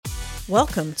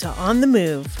Welcome to On the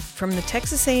Move from the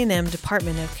Texas A&M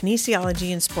Department of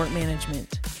Kinesiology and Sport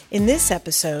Management. In this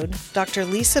episode, Dr.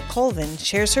 Lisa Colvin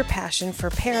shares her passion for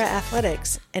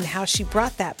para-athletics and how she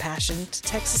brought that passion to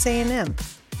Texas A&M.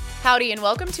 Howdy and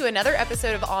welcome to another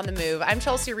episode of On the Move. I'm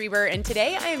Chelsea Reber and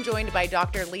today I am joined by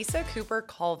Dr. Lisa Cooper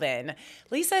Colvin.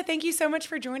 Lisa, thank you so much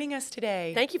for joining us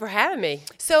today. Thank you for having me.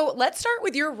 So let's start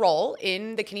with your role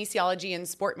in the Kinesiology and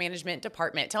Sport Management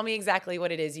Department. Tell me exactly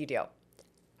what it is you do.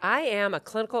 I am a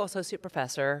clinical associate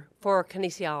professor for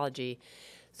kinesiology.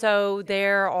 So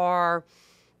there are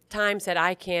times that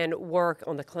I can work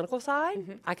on the clinical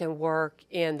side, I can work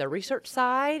in the research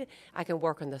side, I can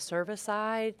work on the service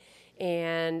side,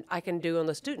 and I can do on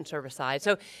the student service side.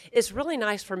 So it's really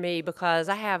nice for me because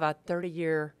I have a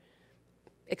 30-year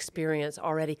experience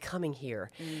already coming here.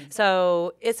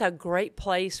 So it's a great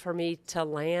place for me to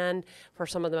land for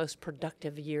some of the most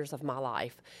productive years of my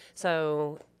life.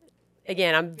 So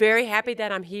again, I'm very happy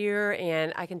that I'm here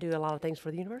and I can do a lot of things for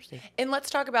the university. And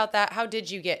let's talk about that. How did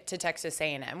you get to Texas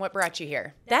A&M? What brought you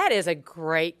here? That is a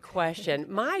great question.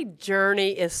 My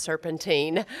journey is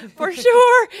serpentine, for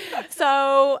sure.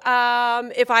 So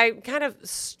if I kind of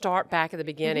start back at the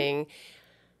beginning,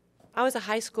 I was a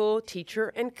high school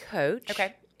teacher and coach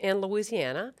in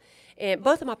Louisiana. And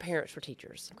both of my parents were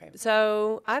teachers.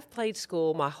 So I've played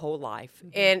school my whole life.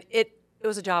 And it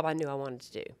was a job I knew I wanted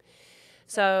to do.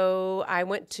 So I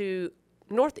went to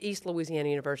Northeast Louisiana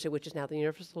University, which is now the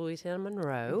University of Louisiana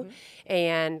Monroe,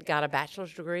 and got a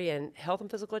bachelor's degree in health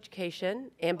and physical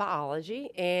education and biology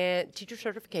and teacher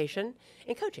certification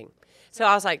and coaching. So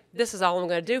I was like, this is all I'm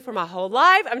going to do for my whole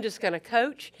life. I'm just going to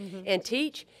coach and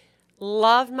teach.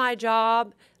 Loved my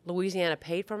job. Louisiana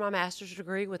paid for my master's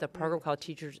degree with a program called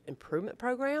Teachers Improvement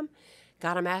Program.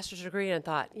 Got a master's degree and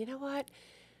thought, you know what?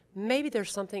 Maybe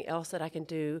there's something else that I can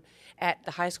do at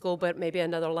the high school, but maybe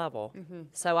another level.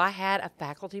 So I had a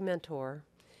faculty mentor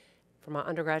for my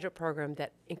undergraduate program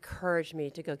that encouraged me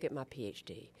to go get my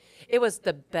PhD. It was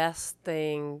the best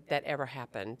thing that ever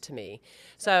happened to me.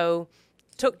 So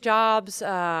took jobs,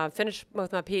 finished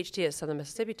with my PhD at Southern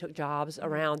Mississippi, took jobs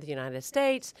around the United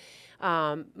States.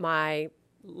 My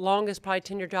longest probably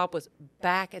tenure job was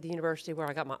back at the university where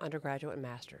I got my undergraduate and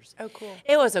master's. Oh, cool.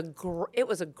 It was a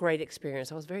great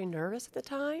experience. I was very nervous at the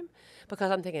time because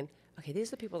I'm thinking, okay, these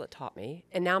are the people that taught me,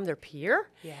 and now I'm their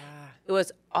peer. Yeah. It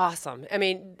was awesome. I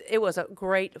mean, it was a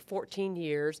great 14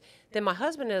 years. Then my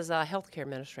husband is a healthcare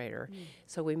administrator,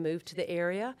 so we moved to the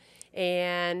area,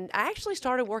 and I actually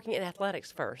started working in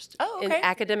athletics first. In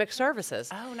academic services.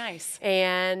 Oh, nice.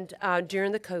 And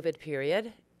during the COVID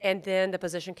period. And then the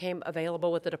position came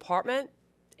available with the department,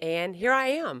 and here I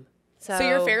am. So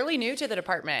you're fairly new to the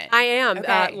department. I am.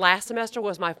 Last semester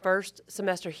was my first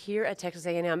semester here at Texas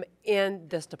A&M in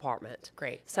this department.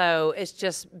 Great. So it's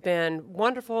just been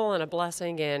wonderful and a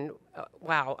blessing, and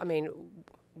wow, I mean,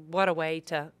 what a way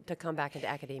to come back into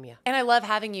academia. And I love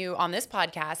having you on this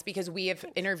podcast because we have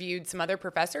interviewed some other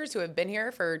professors who have been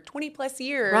here for 20 plus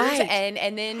years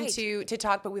and then to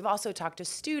talk, but we've also talked to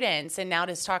students and now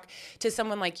to talk to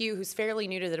someone like you who's fairly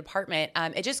new to the department.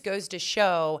 It just goes to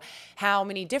show how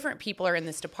many different people are in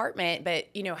this department,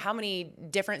 but you know, how many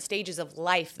different stages of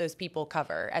life those people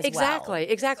cover as well.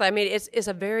 Exactly. I mean, it's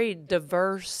a very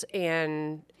diverse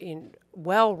and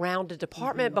well-rounded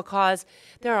department because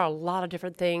there are a lot of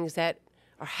different things that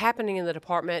are happening in the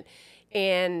department.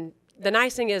 And the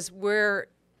nice thing is we're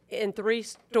in 3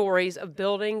 stories of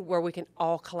building where we can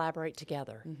all collaborate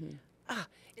together.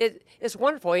 It's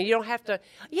wonderful. And you don't have to,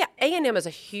 A&M is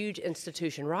a huge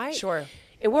institution, right? Sure.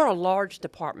 And we're a large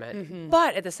department,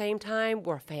 but at the same time,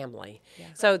 we're a family. Yeah.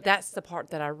 So that's the part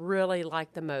that I really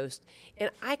like the most. And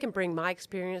I can bring my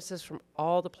experiences from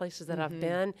all the places that I've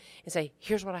been and say,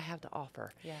 here's what I have to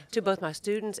offer to both my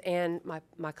students and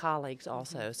my colleagues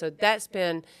also. So that's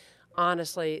been,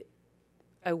 honestly,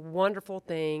 a wonderful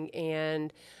thing.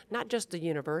 And not just the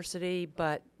university,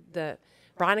 but the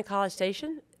Bryan and College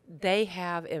Station, they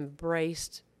have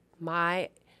embraced my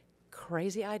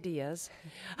crazy ideas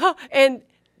and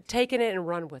taken it and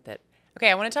run with it.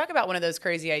 Okay, I want to talk about one of those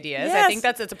crazy ideas. Yes. I think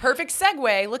that's a perfect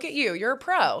segue. Look at you. You're a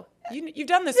pro. You've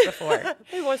done this before.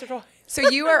 So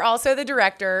you are also the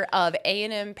director of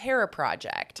A&M Para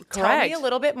Project. Correct. Tell me a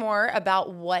little bit more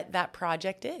about what that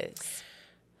project is.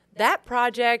 That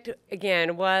project,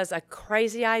 again, was a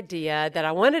crazy idea that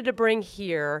I wanted to bring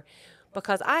here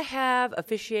because I have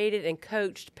officiated and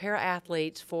coached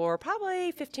para-athletes for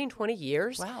probably 15, 20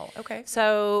 years. Wow, okay.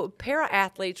 So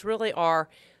para-athletes really are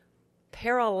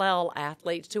parallel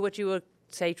athletes to what you would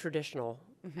say traditional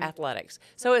athletics.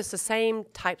 So it's the same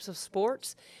types of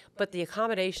sports, but the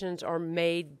accommodations are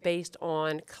made based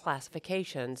on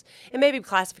classifications, and maybe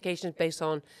classifications based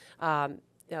on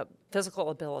physical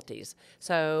abilities.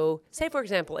 So say, for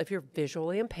example, if you're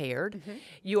visually impaired,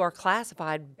 you are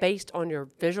classified based on your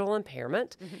visual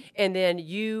impairment, and then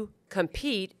you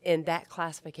compete in that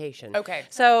classification. Okay.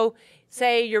 So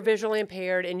say you're visually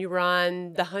impaired and you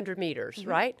run the 100 meters,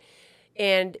 right?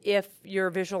 And if your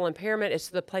visual impairment is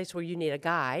to the place where you need a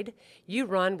guide, you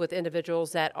run with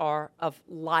individuals that are of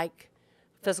like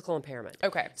physical impairment.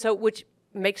 Okay. So which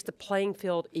makes the playing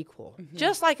field equal,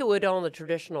 just like it would on the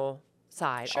traditional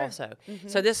side also.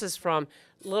 So this is from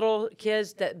little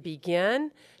kids that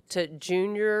begin to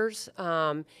juniors.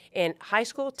 And high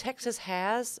school, Texas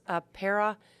has a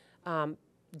para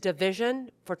division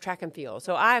for track and field.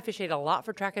 So I officiate a lot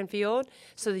for track and field.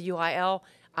 So the UIL,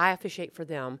 I officiate for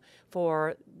them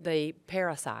for the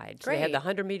para side. So they have the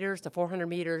 100 meters, the 400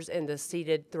 meters, and the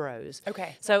seated throws.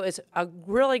 Okay. So it's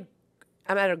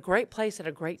I'm at a great place at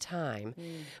a great time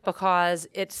because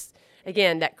it's,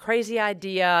 again, that crazy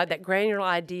idea, that granular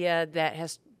idea that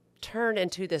has turned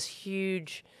into this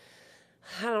huge,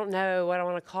 I don't know what I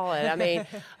want to call it. I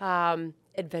mean,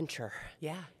 adventure.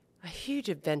 Yeah. A huge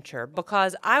adventure,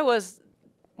 because I was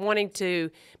wanting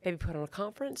to maybe put on a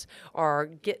conference or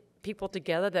get people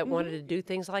together that wanted to do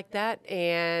things like that,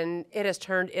 and it has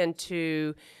turned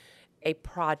into a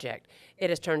project. It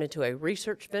has turned into a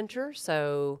research venture.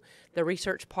 So the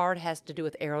research part has to do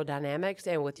with aerodynamics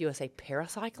and with USA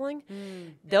Paracycling.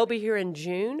 They'll be here in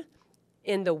June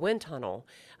in the wind tunnel.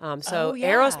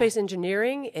 Aerospace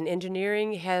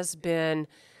engineering has been,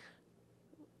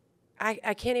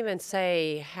 I can't even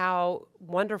say how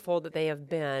wonderful that they have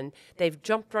been. They've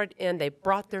jumped right in. They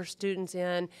brought their students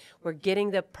in. We're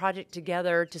getting the project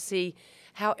together to see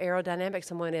how aerodynamic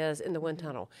someone is in the wind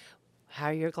tunnel. How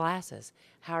are your glasses?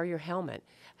 How are your helmet?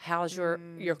 How's your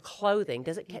clothing?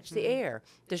 Does it catch the air?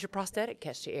 Does your prosthetic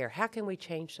catch the air? How can we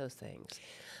change those things?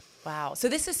 Wow. So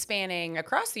this is spanning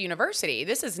across the university.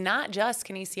 This is not just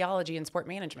kinesiology and sport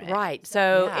management. Right.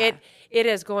 So it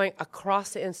is going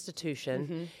across the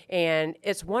institution, and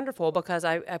it's wonderful because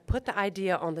I put the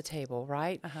idea on the table,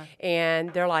 right?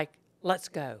 And they're like, let's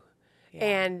go. Yeah.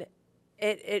 And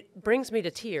it brings me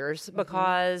to tears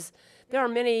because there are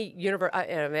many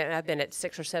I've been at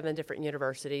 6 or 7 different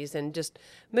universities and just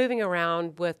moving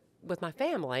around with my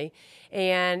family,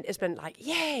 and it's been like,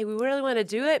 yay, we really want to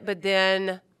do it, but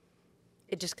then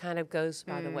it just kind of goes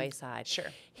by the wayside. Sure.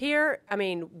 Here, I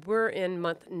mean, we're in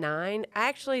month 9.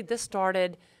 Actually, this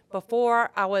started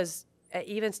before I was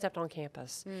even stepped on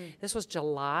campus. This was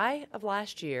July of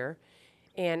last year,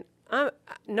 and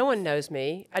no one knows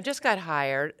me. I just got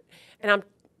hired, and I'm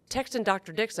texting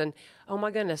Dr. Dixon, oh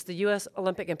my goodness, the U.S.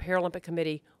 Olympic and Paralympic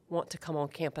Committee want to come on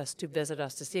campus to visit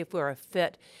us to see if we're a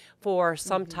fit for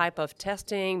some type of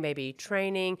testing, maybe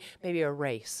training, maybe a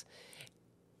race.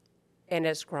 And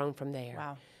it's grown from there.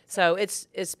 Wow. So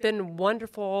it's been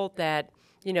wonderful that,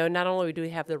 not only do we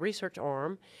have the research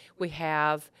arm, we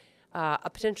have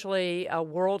potentially a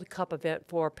World Cup event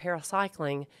for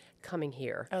paracycling coming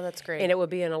here. Oh, that's great. And it would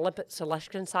be an Olympic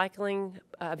selection cycling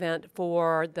event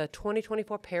for the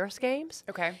 2024 Paris Games.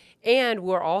 Okay. And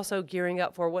we're also gearing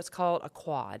up for what's called a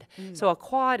quad. So a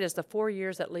quad is the 4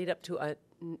 years that lead up to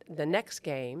the next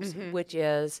games, which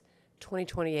is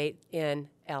 2028 in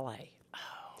LA.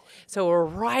 So we're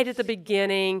right at the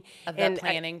beginning of the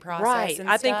planning process. Right. And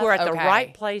I think stuff? we're at the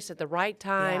right place at the right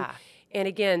time. Yeah. And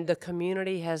again, the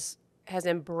community has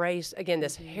embraced, again,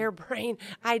 this harebrained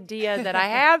idea that I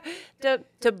have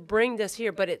to bring this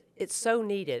here, but it's so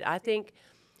needed. I think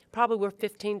probably we're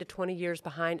 15 to 20 years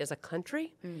behind as a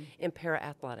country in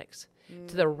para-athletics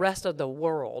to the rest of the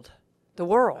world.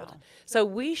 Wow. So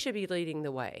we should be leading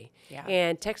the way. Yeah.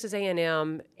 And Texas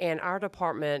A&M and our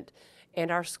department and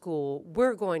our school,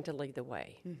 we're going to lead the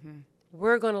way.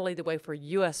 We're going to lead the way for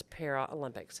U.S.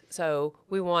 Paralympics. So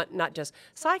we want not just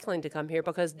cycling to come here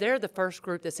because they're the first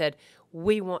group that said,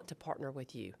 we want to partner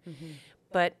with you.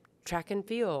 But track and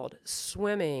field,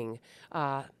 swimming,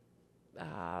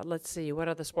 let's see, what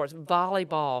other sports?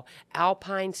 Volleyball,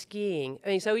 alpine skiing. I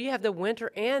mean, so you have the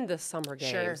winter and the summer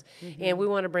games. Sure. And we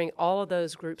want to bring all of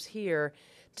those groups here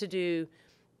to do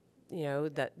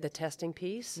the testing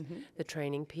piece, the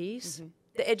training piece,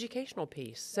 the educational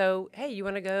piece. So, hey, you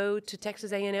want to go to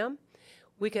Texas A&M?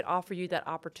 We could offer you that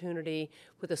opportunity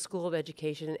with the School of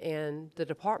Education and the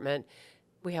department.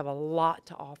 We have a lot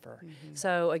to offer.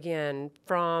 So, again,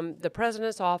 from the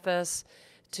president's office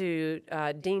to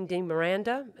Dean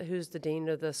Miranda, who's the dean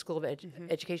of the School of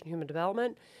Education and Human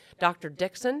Development, Dr.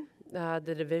 Dixon,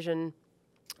 the division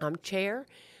chair,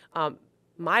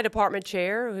 my department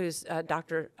chair, who's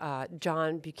Dr.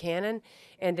 John Buchanan,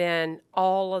 and then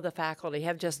all of the faculty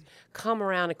have just come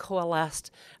around and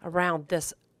coalesced around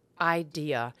this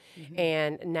idea,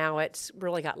 and now it's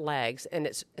really got legs, and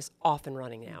it's off and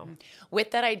running now.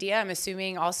 With that idea, I'm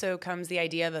assuming also comes the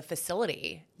idea of a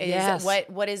facility. Yes.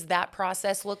 What does that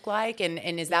process look like, and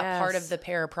is that part of the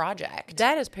Para project?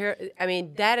 That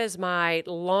is my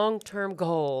long-term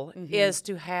goal, is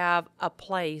to have a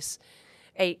place,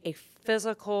 a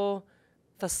physical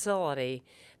facility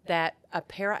that a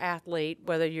para athlete,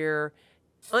 whether you're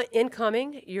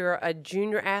incoming, you're a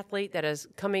junior athlete that is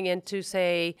coming into,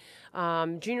 say,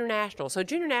 junior national. So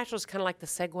junior national is kind of like the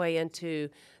segue into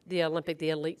the Olympic, the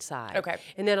elite side. Okay.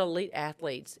 And then elite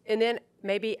athletes. And then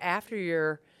maybe after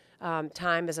your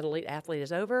time as an elite athlete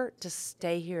is over, to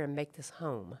stay here and make this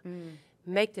home.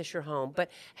 Make this your home. But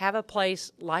have a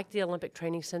place like the Olympic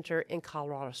Training Center in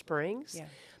Colorado Springs. Yeah.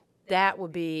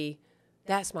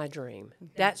 That's my dream.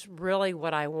 That's really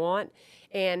what I want.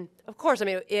 And of course,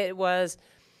 it was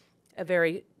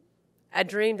a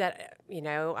dream that,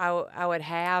 I would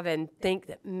have and think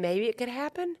that maybe it could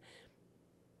happen,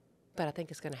 but I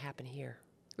think it's going to happen here.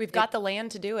 We've got the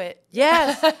land to do it.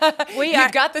 Yes.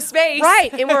 You've got the space.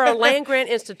 Right. And we're a land-grant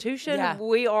institution. Yeah.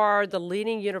 We are the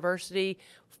leading university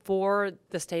for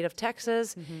the state of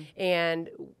Texas, and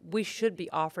we should be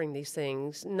offering these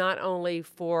things not only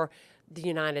for the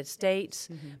United States,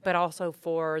 but also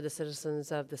for the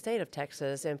citizens of the state of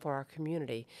Texas and for our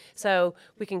community. So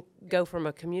we can go from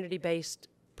a community-based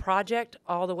project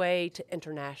all the way to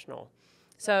international.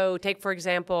 So take, for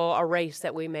example, a race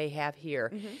that we may have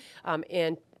here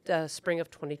in the spring of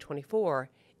 2024.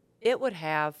 It would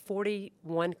have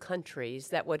 41 countries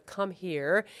that would come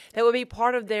here that would be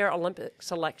part of their Olympic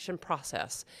selection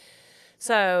process.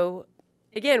 So,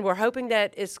 again, we're hoping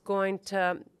that it's going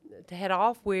to head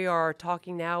off. We are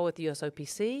talking now with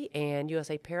USOPC and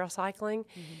USA Paracycling.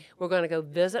 We're going to go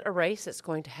visit a race that's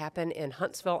going to happen in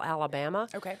Huntsville, Alabama.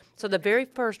 Okay. So the very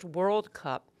first World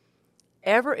Cup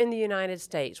ever in the United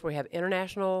States, where we have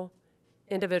international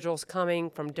individuals coming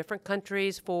from different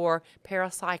countries for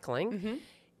paracycling,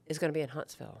 is going to be in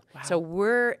Huntsville. Wow. So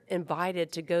we're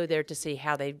invited to go there to see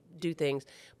how they do things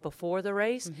before the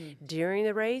race, during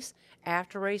the race,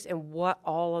 after race, and what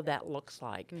all of that looks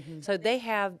like. So they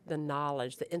have the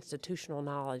knowledge, the institutional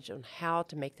knowledge on how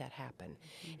to make that happen.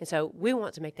 And so we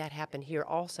want to make that happen here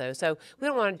also. So we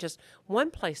don't want just one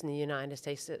place in the United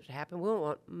States to happen. We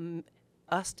want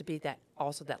us to be that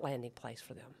landing place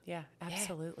for them. Yeah,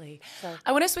 absolutely. So,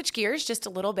 I want to switch gears just a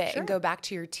little bit and go back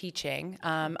to your teaching.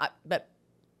 But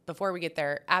before we get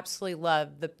there, absolutely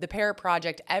love the Para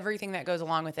project, everything that goes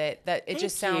along with it. That it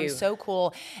just sounds so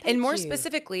cool. And more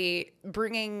specifically,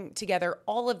 bringing together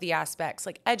all of the aspects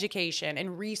like education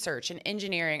and research and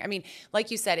engineering. I mean,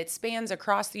 like you said, it spans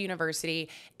across the university,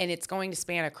 and it's going to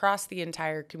span across the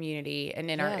entire community and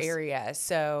in our area.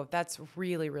 So that's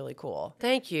really, really cool.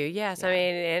 Thank you. Yes, I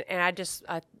mean,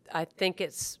 and I think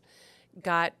it's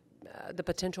got the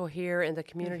potential here in the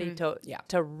community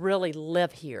to really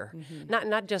live here,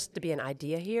 not just to be an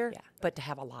idea here, but to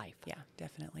have a life. Yeah,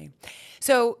 definitely.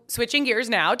 So switching gears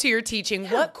now to your teaching,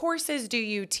 what courses do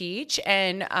you teach,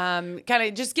 and kind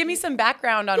of just give me some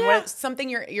background on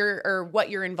what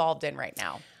you're involved in right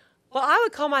now. Well, I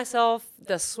would call myself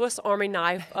the Swiss Army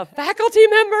knife of faculty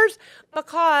members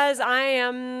because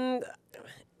I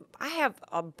have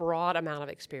a broad amount of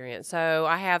experience. So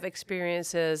I have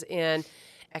experiences in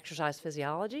exercise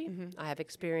physiology. I have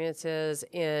experiences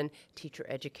in teacher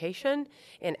education,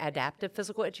 in adaptive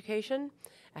physical education.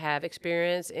 I have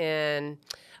experience in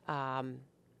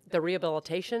the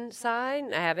rehabilitation side.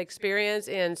 I have experience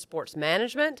in sports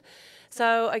management.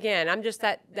 So again, I'm just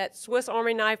that Swiss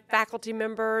Army knife faculty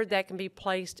member that can be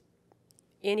placed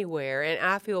anywhere, and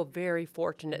I feel very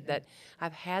fortunate that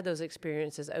I've had those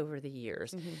experiences over the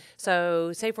years.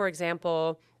 So say, for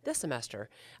example, this semester,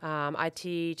 I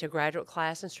teach a graduate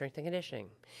class in strength and conditioning.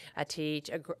 I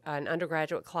teach an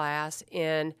undergraduate class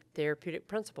in therapeutic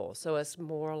principles, so it's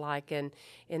more like in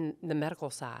the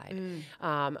medical side.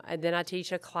 And then I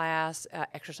teach a class,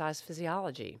 exercise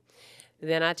physiology.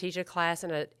 Then I teach a class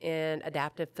in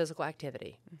adaptive physical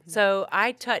activity. So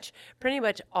I touch pretty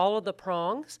much all of the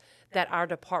prongs that our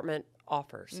department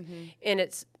offers. And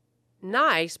it's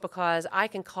nice because I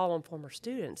can call on former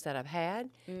students that I've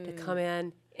had to come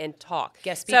in and talk.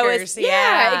 Guest speakers. So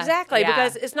exactly. Yeah.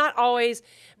 Because it's not always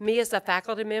me as a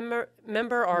faculty member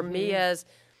or me as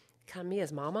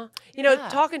mama.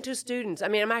 Talking to students. I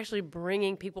mean, I'm actually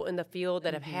bringing people in the field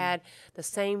that have had the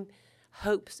same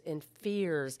hopes and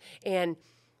fears, and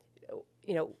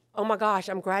oh my gosh,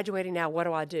 I'm graduating now. What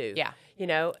do I do? Yeah.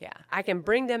 I can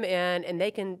bring them in and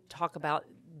they can talk about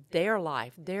their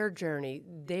life, their journey,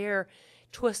 their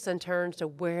twists and turns to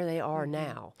where they are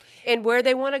now and where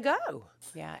they want to go.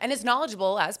 Yeah. And as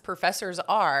knowledgeable as professors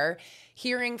are,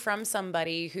 hearing from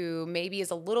somebody who maybe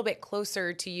is a little bit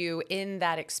closer to you in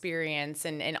that experience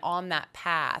and on that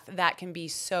path, that can be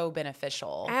so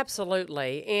beneficial.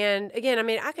 Absolutely. And again,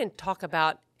 I can talk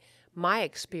about my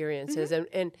experiences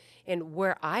and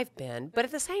where I've been, but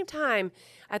at the same time,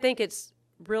 I think it's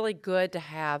really good to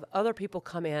have other people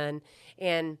come in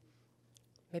and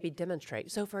maybe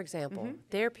demonstrate. So, for example,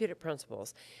 therapeutic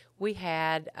principles. We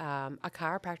had a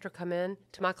chiropractor come in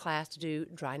to my class to do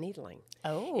dry needling.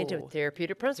 Oh. Into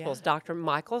therapeutic principles. Yeah. Dr.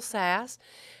 Michael Sass,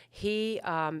 he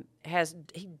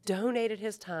donated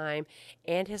his time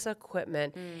and his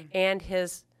equipment and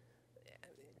his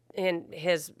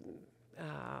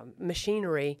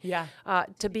machinery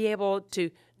to be able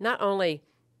to not only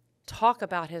talk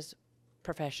about his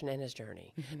profession and his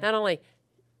journey, not only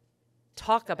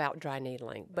talk about dry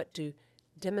needling, but to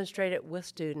demonstrate it with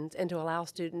students and to allow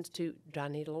students to dry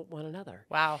needle one another.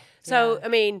 Wow. So,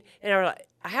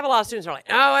 I have a lot of students who are like,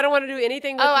 oh, I don't want to do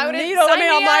anything with I would needles. Sign me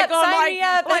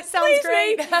up. That sounds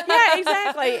great. Yeah,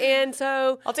 exactly. And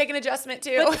so I'll take an adjustment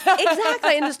too.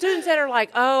 Exactly. And the students that are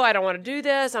like, oh, I don't want to do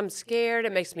this. I'm scared.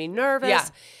 It makes me nervous. Yeah,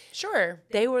 sure.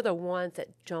 They were the ones that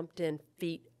jumped in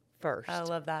feet first. I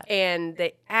love that. And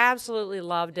they absolutely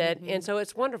loved it. And so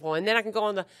it's wonderful. And then I can go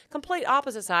on the complete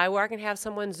opposite side where I can have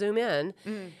someone zoom in.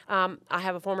 I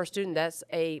have a former student that's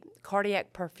a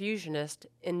cardiac perfusionist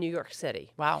in New York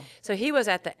City. Wow. So he was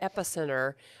at the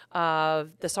epicenter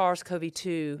of the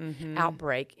SARS-CoV-2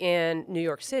 outbreak in New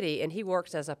York City, and he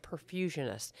works as a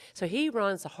perfusionist. So he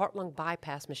runs the heart-lung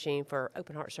bypass machine for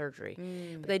open heart surgery.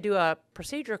 But they do a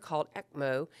procedure called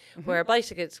ECMO, where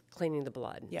basically it's cleaning the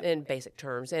blood in basic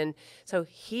terms. And so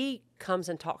he comes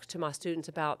and talks to my students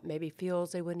about maybe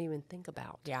fields they wouldn't even think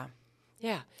about. Yeah.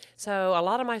 Yeah. So a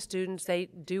lot of my students, they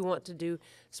do want to do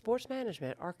sports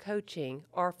management or coaching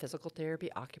or physical therapy,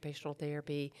 occupational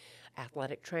therapy,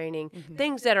 athletic training,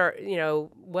 things that are,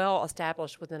 well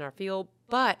established within our field.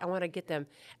 But I want to get them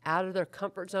out of their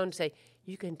comfort zone to say,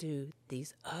 you can do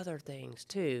these other things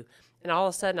too. And all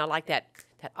of a sudden, I like that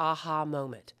aha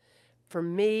moment. For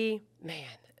me,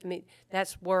 man,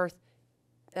 that's worth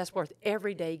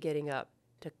every day getting up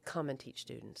to come and teach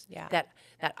students. Yeah.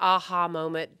 That aha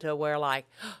moment to where like,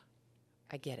 oh,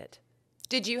 I get it.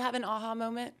 Did you have an aha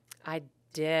moment? I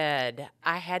did.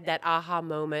 I had that aha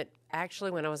moment actually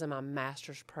when I was in my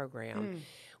master's program,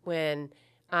 when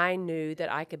I knew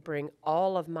that I could bring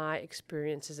all of my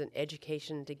experiences and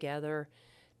education together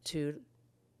to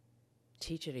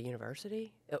teach at a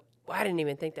university. I didn't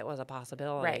even think that was a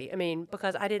possibility. Right.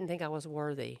 Because I didn't think I was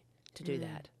worthy to do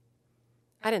that.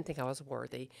 I didn't think I was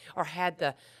worthy or had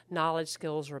the knowledge,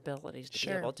 skills, or abilities to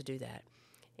be able to do that.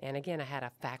 And again, I had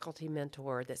a faculty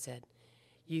mentor that said,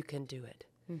 you can do it.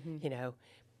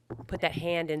 Put that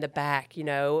hand in the back,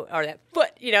 or that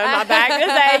foot, in my back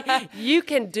and say, you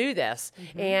can do this.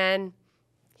 And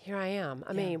here I am.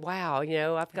 I mean, wow,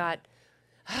 I've got,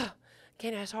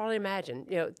 can't hardly imagine,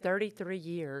 33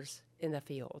 years in the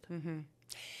field.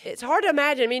 It's hard to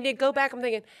imagine. To go back, I'm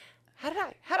thinking, how did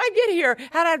I get here?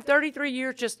 How did 33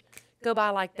 years just go by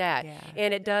like that? Yeah.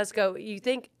 And it does go, you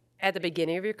think at the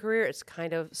beginning of your career, it's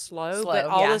kind of slow but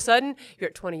all of a sudden, you're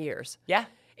at 20 years. Yeah.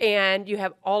 And you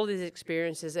have all of these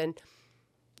experiences. And,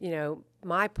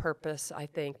 my purpose, I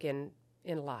think, in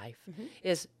life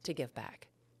is to give back.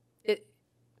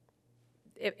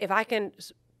 If I can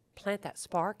plant that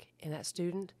spark in that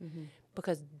student,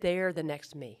 because they're the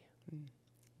next me.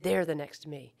 They're the next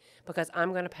me because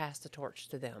I'm going to pass the torch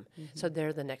to them. So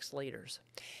they're the next leaders.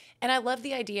 And I love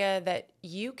the idea that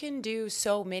you can do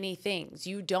so many things.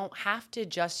 You don't have to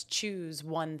just choose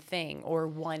one thing or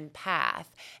one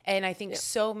path. And I think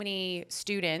so many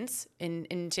students in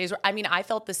today's world, I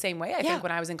felt the same way. I think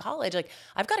when I was in college, like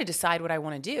I've got to decide what I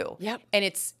want to do. Yep. And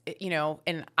it's,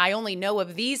 and I only know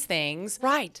of these things.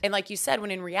 Right. And like you said,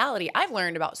 when in reality, I've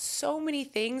learned about so many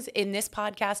things in this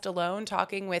podcast alone,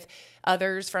 talking with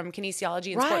others from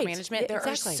kinesiology and sport management. There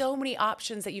are so many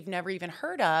options that you've never even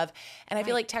heard of. And I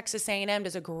feel like Texas A&M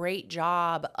does a great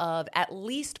job of at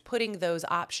least putting those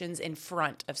options in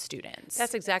front of students.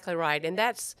 That's exactly right. And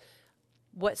that's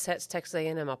what sets Texas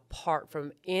A&M apart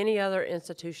from any other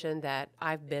institution that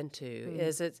I've been to,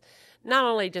 is it's not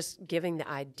only just giving the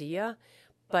idea,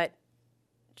 but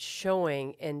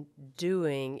showing and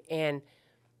doing and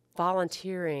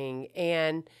volunteering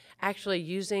and actually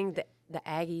using the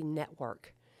Aggie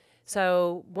network.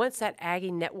 So once that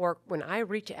Aggie network, when I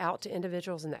reach out to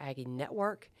individuals in the Aggie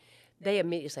network, they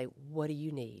immediately say, what do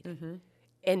you need?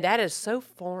 And that is so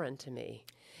foreign to me.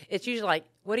 It's usually like,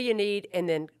 what do you need? And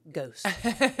then ghost.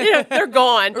 They're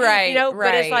gone. Right,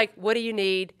 But it's like, what do you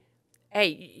need? Hey,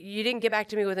 you didn't get back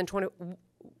to me within 20.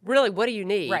 Really, what do you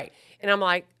need? Right. And I'm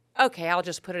like, okay, I'll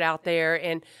just put it out there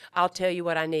and I'll tell you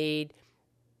what I need.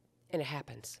 And it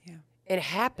happens. Yeah. And it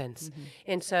happens.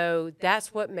 And so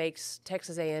that's what makes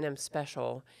Texas A&M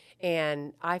special.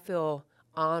 And I feel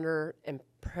honored and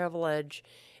privileged,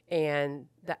 and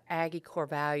the Aggie core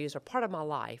values are part of my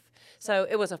life. So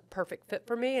it was a perfect fit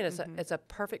for me, and it's a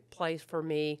perfect place for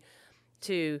me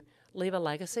to leave a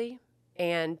legacy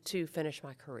and to finish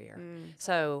my career.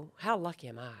 So how lucky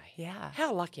am I? Yeah.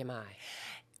 How lucky am I?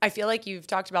 I feel like you've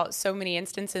talked about so many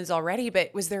instances already,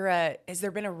 but has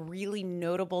there been a really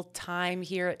notable time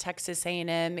here at Texas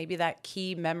A&M, maybe that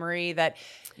key memory that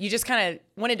you just kind of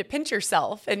wanted to pinch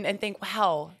yourself and think,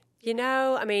 wow.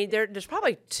 I mean, there's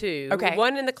probably two. Okay.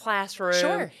 One in the classroom,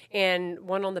 Sure, and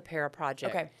one on the para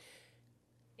project. Okay.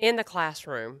 In the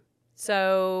classroom.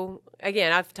 So,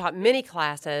 again, I've taught many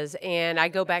classes, and I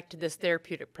go back to this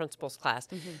therapeutic principles class.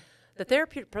 The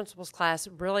therapeutic principles class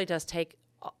really does take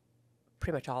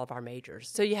pretty much all of our majors.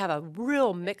 So you have a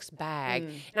real mixed bag.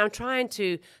 And I'm trying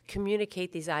to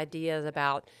communicate these ideas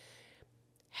about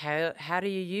how do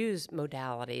you use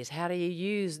modalities? How do you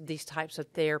use these types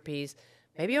of therapies?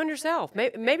 Maybe on yourself.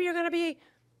 Maybe you're going to be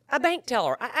a bank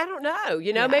teller. I don't know.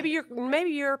 Yeah. Maybe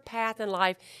your path in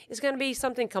life is going to be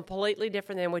something completely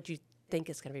different than what you think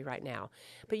it's going to be right now.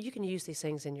 But you can use these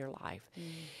things in your life.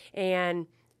 And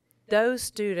those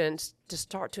students to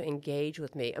start to engage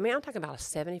with me. I mean, I'm talking about a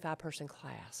 75-person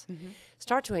class.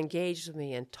 Start to engage with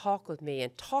me and talk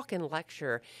and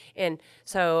lecture. And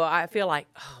so I feel like,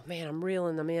 oh man, I'm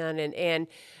reeling them in,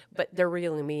 but they're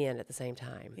reeling me in at the same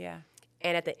time. Yeah.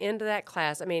 And at the end of that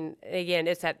class, I mean, again,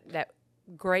 it's that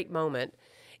great moment.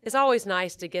 It's always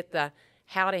nice to get the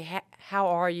how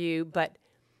are you, but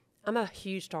I'm a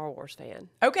huge Star Wars fan.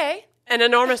 Okay. An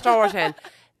enormous Star Wars fan.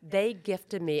 They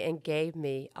gifted me and gave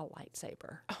me a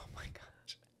lightsaber. Oh my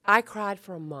gosh. I cried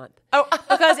for a month. Oh.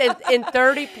 Because in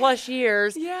 30 plus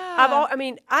years, Yeah.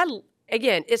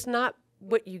 Again, it's not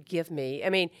what you give me. I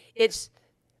mean, it's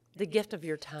the gift of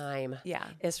your time. Yeah.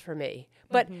 Is for me.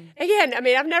 But again, I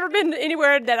mean, I've never been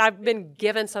anywhere that I've been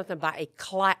given something by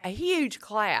a huge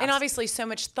class. And obviously so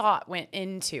much thought went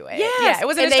into it. Yes. Yeah, it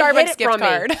wasn't And a they hid Starbucks it gift from me.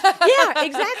 card. Yeah,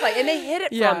 exactly. And they hid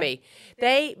it Yeah. from me.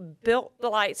 They built the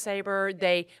lightsaber.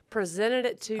 They presented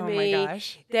it to me. Oh my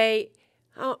gosh.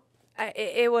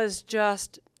 It was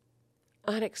just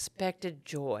unexpected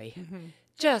joy.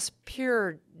 Just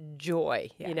pure joy,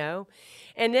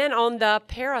 And then on the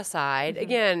para side,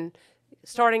 again,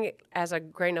 starting as a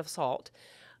grain of salt,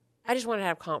 I just wanted to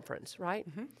have conference, right?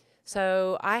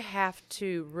 So I have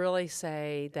to really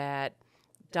say that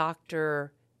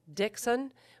Dr.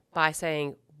 Dixon, by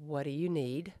saying, what do you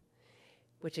need?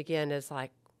 Which again is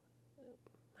like,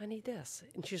 I need this.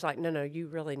 And she's like, no, you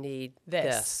really need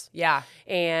this. Yeah.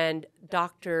 And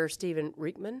Dr. Stephen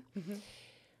Riekman,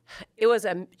 it was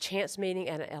a chance meeting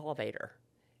at an elevator.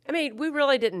 I mean, we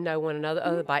really didn't know one another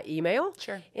other by email.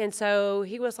 Sure. And so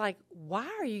he was like, why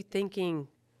are you thinking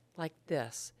like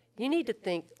this? You need to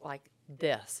think like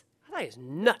this. I thought he was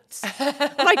nuts.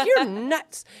 I'm like, you're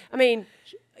nuts. I mean,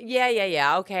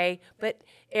 yeah, okay. But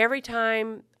every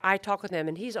time I talk with him,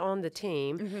 and he's on the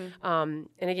team, and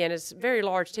again, it's a very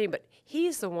large team, but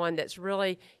he's the one that's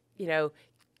really,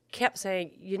 kept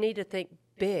saying, you need to think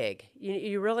big.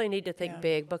 You really need to think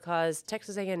big, because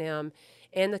Texas A&M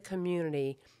and the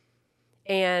community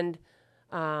and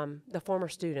the former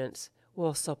students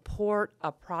will support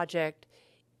a project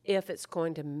if it's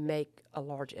going to make a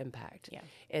large impact. Yeah.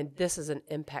 And this is an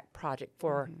impact project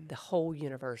for the whole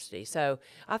university. So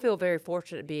I feel very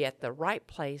fortunate to be at the right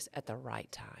place at the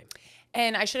right time.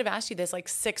 And I should have asked you this like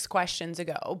 6 questions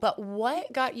ago, but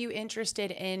what got you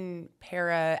interested in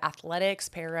para athletics,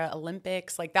 para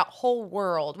Olympics, like that whole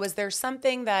world? Was there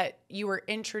something that you were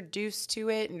introduced to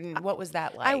it, and what was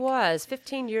that like? I was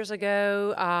 15 years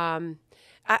ago.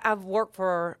 I've worked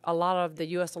for a lot of the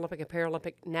U.S. Olympic and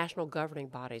Paralympic national governing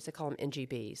bodies. They call them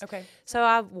NGBs. Okay. So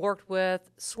I've worked with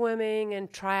swimming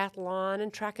and triathlon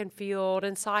and track and field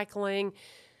and cycling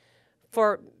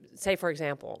for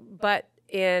example. But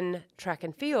in track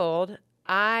and field,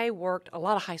 I worked a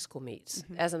lot of high school meets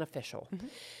as an official.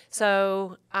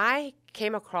 So I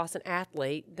came across an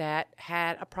athlete that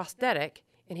had a prosthetic,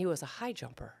 and he was a high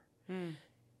jumper.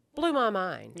 Blew my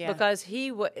mind because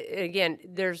again,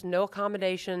 there's no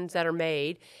accommodations that are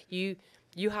made. You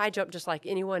high jump just like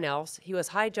anyone else. He was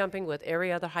high jumping with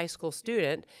every other high school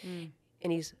student,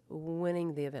 and he's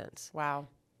winning the events. Wow.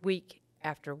 Week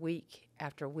after week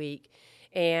after week.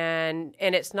 And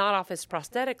it's not off his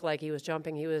prosthetic leg he was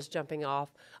jumping off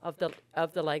of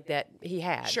the leg that he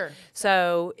had. Sure.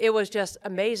 So it was just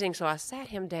amazing. So I sat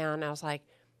him down and I was like,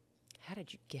 how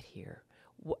did you get here?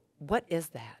 What is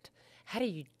that? How do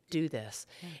you do this?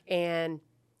 And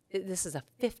this is a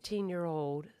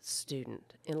 15-year-old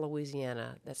student in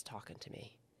Louisiana that's talking to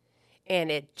me.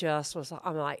 And it just was,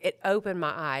 I'm like, it opened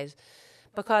my eyes,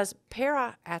 because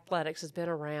para-athletics has been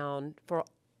around for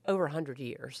over 100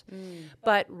 years.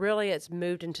 But really it's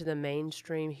moved into the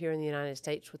mainstream here in the United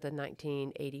States with the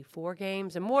 1984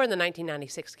 games and more in the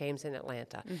 1996 games in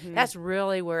Atlanta. That's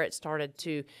really where it started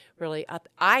to really,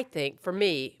 I think, for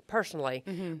me personally,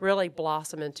 really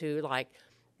blossom into like,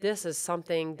 this is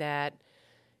something that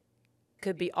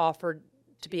could be offered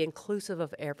to be inclusive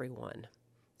of everyone.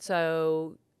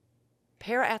 So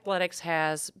para-athletics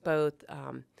has both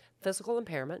physical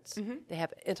impairments. They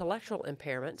have intellectual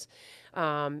impairments.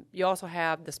 You also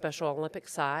have the Special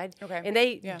Olympics side. Okay. And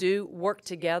they do work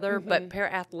together, but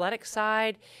para-athletic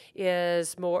side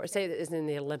is more, say, is in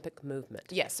the Olympic movement.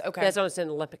 Yes, okay. That's almost in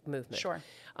the Olympic movement. Sure.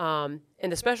 And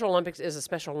the Special Olympics is a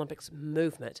Special Olympics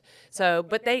movement. So,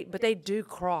 but they do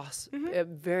cross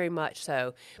very much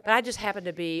so. But I just happen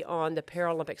to be on the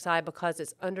Paralympic side because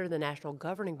it's under the national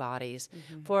governing bodies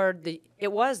for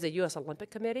it was the U.S. Olympic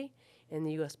Committee and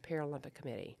the U.S. Paralympic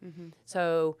Committee.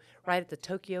 So right at the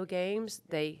Tokyo Games,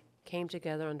 they came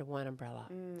together under one umbrella.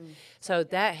 So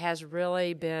that has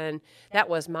really been, that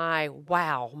was my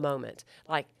wow moment.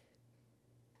 Like,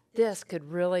 this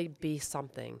could really be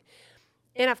something.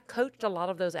 And I've coached a lot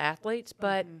of those athletes,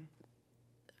 but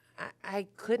I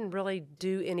couldn't really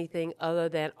do anything other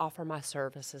than offer my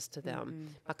services to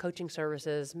them, my coaching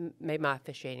services, maybe my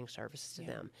officiating services to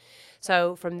them.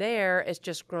 So from there, it's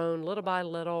just grown little by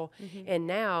little, and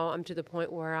now I'm to the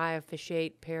point where I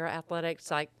officiate para-athletics.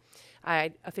 Like,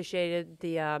 I officiated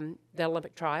the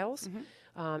Olympic trials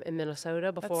in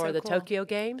Minnesota before so the cool. Tokyo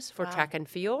Games for track and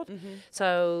field.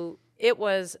 So it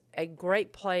was a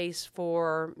great place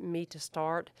for me to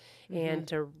start and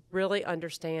to really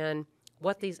understand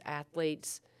what these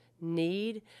athletes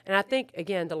need. And I think,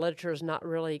 again, the literature is not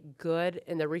really good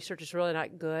and the research is really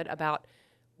not good about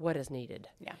what is needed.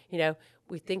 Yeah. You know,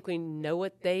 we think we know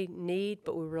what they need,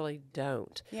 but we really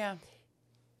don't. Yeah.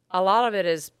 A lot of it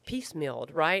is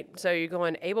piecemealed, right? So you're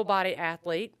going able-bodied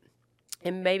athlete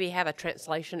and maybe have a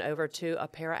translation over to a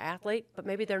para-athlete, but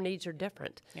maybe their needs are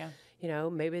different. Yeah. You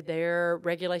know, maybe their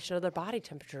regulation of their body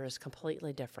temperature is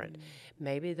completely different.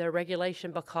 Maybe their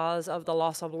regulation because of the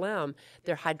loss of limb,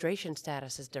 their hydration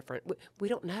status is different. We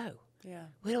don't know. Yeah.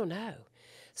 We don't know.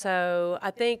 So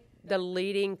I think the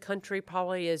leading country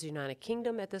probably is United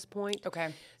Kingdom at this point.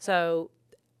 Okay. So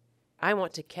I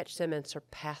want to catch them and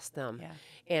surpass them. Yeah.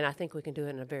 And I think we can do it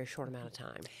in a very short amount of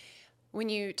time. When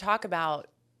you talk about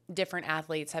different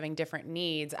athletes having different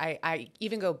needs, I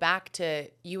even go back to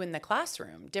you in the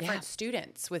classroom, different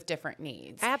students with different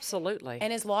needs. Absolutely.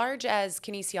 And as large as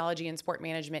kinesiology and sport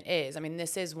management is, I mean,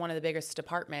 this is one of the biggest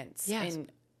departments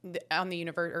on the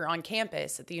or on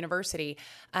campus at the university.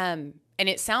 And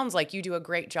it sounds like you do a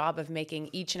great job of making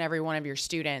each and every one of your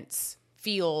students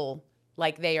feel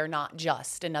like they are not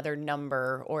just another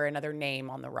number or another name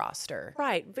on the roster.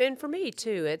 Right. And for me,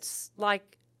 too, it's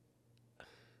like,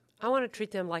 I want to treat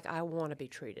them like I want to be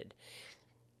treated.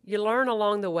 You learn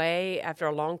along the way after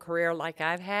a long career like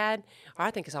I've had, or I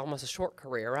think it's almost a short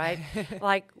career, right?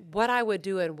 Like what I would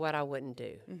do and what I wouldn't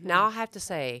do. Now, I have to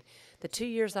say, the 2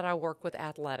 years that I worked with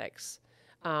athletics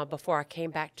before I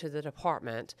came back to the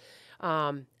department,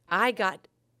 I got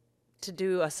to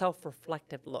do a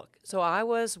self-reflective look. So I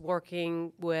was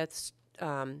working with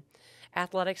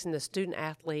athletics and the student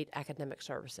athlete academic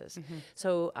services.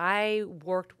 So I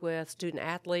worked with student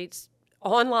athletes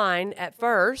online at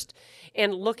first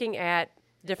and looking at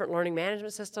different learning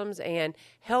management systems and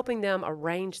helping them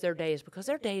arrange their days because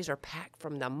their days are packed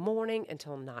from the morning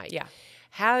until night. Yeah.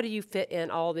 How do you fit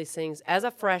in all these things as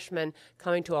a freshman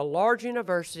coming to a large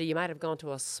university? You might have gone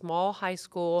to a small high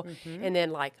school and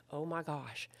then like, oh my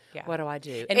gosh, what do I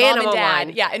do? And mom and dad,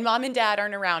 online. and mom and dad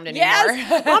aren't around anymore.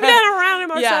 Yes, mom and dad aren't around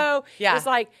anymore. So Yeah. it's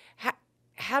like,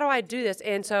 how do I do this?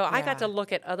 And so I got to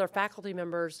look at other faculty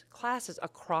members' classes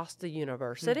across the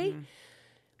university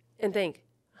and think,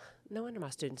 no wonder my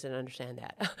students didn't understand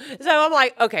that. So I'm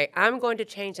like, okay, I'm going to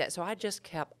change that. So I just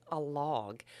kept a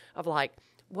log of like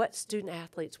what student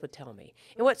athletes would tell me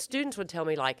and what students would tell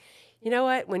me, like, you know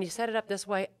what, when you set it up this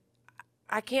way,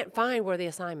 I can't find where the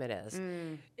assignment is.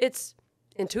 It's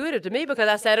intuitive to me because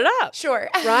I set it up. Sure.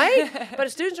 Right?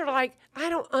 But students are like, I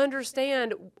don't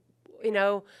understand, you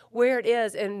know, where it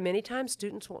is. And many times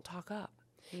students won't talk up.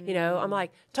 You know, I'm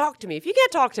like, talk to me. If you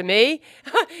can't talk to me,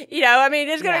 you know, I mean,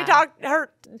 it's going to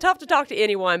be tough to talk to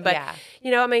anyone. But,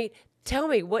 you know, I mean, tell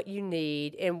me what you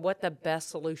need and what the best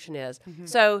solution is.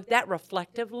 So that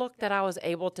reflective look that I was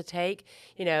able to take,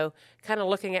 you know, kind of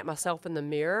looking at myself in the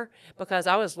mirror, because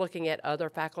I was looking at other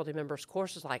faculty members'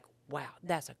 courses like, wow,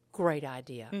 that's a great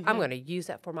idea. I'm going to use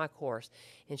that for my course.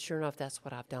 And sure enough, that's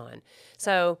what I've done.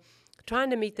 So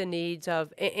trying to meet the needs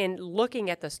of, and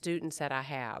looking at the students that I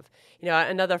have. You know,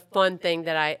 another fun thing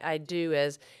that I do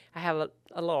is I have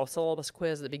a little syllabus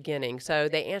quiz at the beginning. So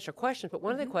they answer questions, but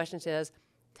one of the questions is,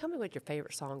 tell me what your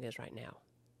favorite song is right now.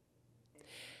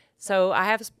 So I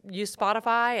have used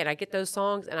Spotify, and I get those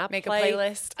songs, and I make a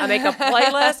playlist. I make a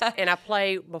playlist, and I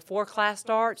play before class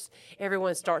starts.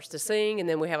 Everyone starts to sing, and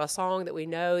then we have a song that we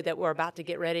know that we're about to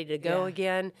get ready to go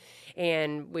again,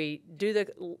 and we do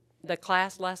the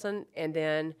class lesson, and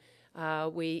then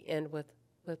we end with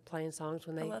playing songs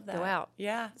when they go out.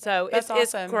 Yeah. So that's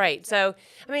awesome. It's great. So,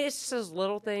 I mean, it's just those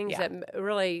little things that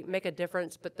really make a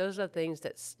difference, but those are the things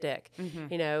that stick.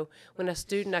 You know, when a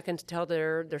student, I can tell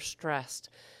they're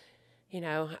stressed. You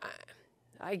know,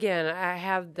 I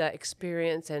have the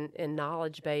experience and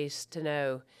knowledge base to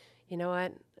know, you know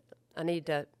what, I need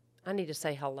to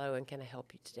say hello, and can I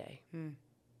help you today?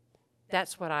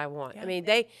 That's what I want. I mean,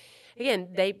 they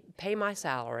pay my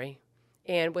salary,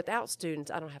 and without students,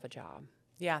 I don't have a job.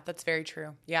 Yeah, that's very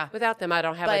true. Yeah. Without them, I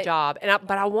don't have a job.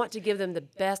 But I want to give them the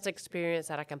best experience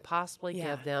that I can possibly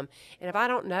give them. And if I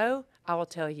don't know, I will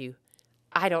tell you,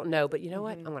 I don't know. But you know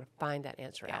what? I'm going to find that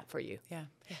answer out for you. Yeah.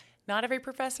 Not every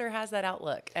professor has that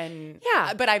outlook. And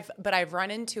but I've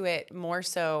run into it more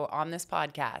so on this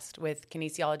podcast with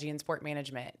kinesiology and sport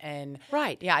management. And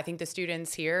yeah, I think the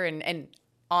students here and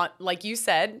on, like you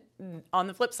said, on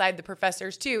the flip side, the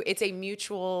professors too, it's a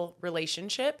mutual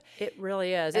relationship. It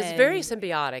really is. It's very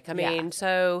symbiotic. I mean,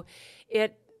 so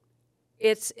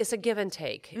it's a give and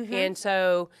take. And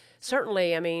so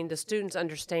certainly, I mean, the students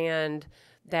understand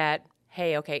that,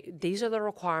 hey, okay, these are the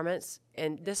requirements,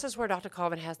 and this is where Dr.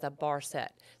 Colvin has the bar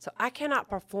set. So I cannot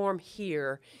perform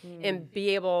here and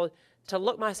be able to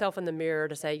look myself in the mirror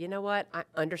to say, you know what, I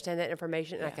understand that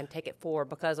information and I can take it forward,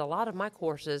 because a lot of my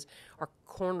courses are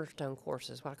cornerstone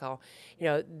courses, what I call, you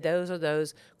know, those are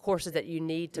those courses that you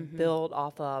need to build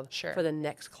off of for the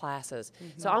next classes.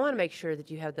 So I want to make sure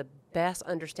that you have the best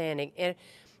understanding. And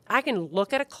I can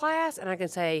look at a class and I can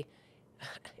say,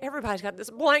 everybody's got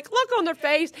this blank look on their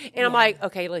face. And I'm like,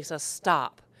 okay, Lisa,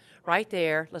 stop right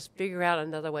there. Let's figure out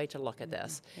another way to look at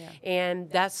this. And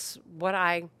that's what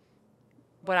I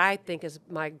think is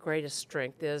my greatest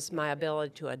strength, is my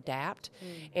ability to adapt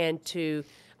and to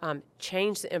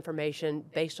change the information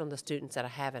based on the students that I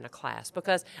have in a class.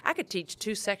 Because I could teach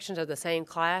two sections of the same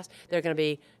class. They're going to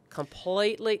be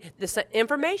completely, the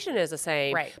information is the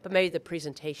same, but maybe the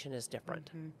presentation is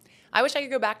different. I wish I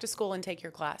could go back to school and take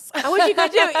your class. I wish you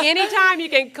could do anytime you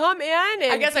can come in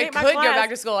and I guess I could go back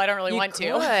to school. I don't really want to.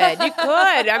 You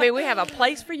could. I mean, we have a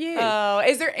place for you.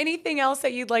 Is there anything else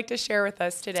that you'd like to share with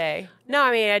us today? No,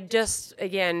 I mean, I just,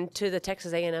 again, to the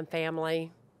Texas A&M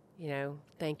family, you know,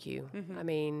 thank you. I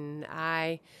mean,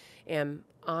 I am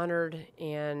honored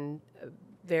and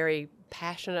very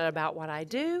passionate about what I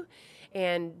do,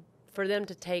 and for them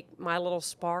to take my little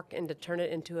spark and to turn it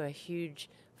into a huge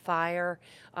fire,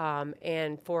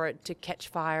 and for it to catch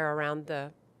fire around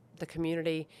the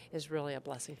community is really a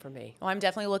blessing for me. Well, I'm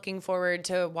definitely looking forward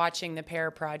to watching the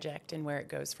PAIR project and where it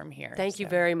goes from here. Thank you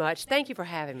very much. Thank you for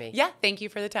having me. Yeah, thank you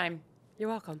for the time. You're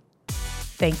welcome.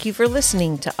 Thank you for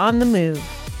listening to On the Move.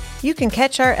 You can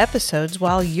catch our episodes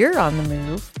while you're on the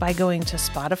move by going to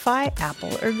Spotify,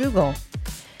 Apple, or Google.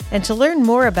 And to learn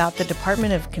more about the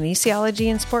Department of Kinesiology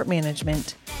and Sport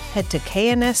Management, head to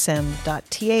knsm.tamu.edu.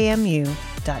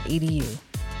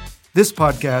 This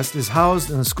podcast is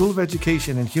housed in the School of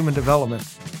Education and Human Development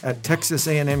at Texas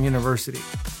A&M University,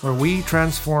 where we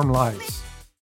transform lives.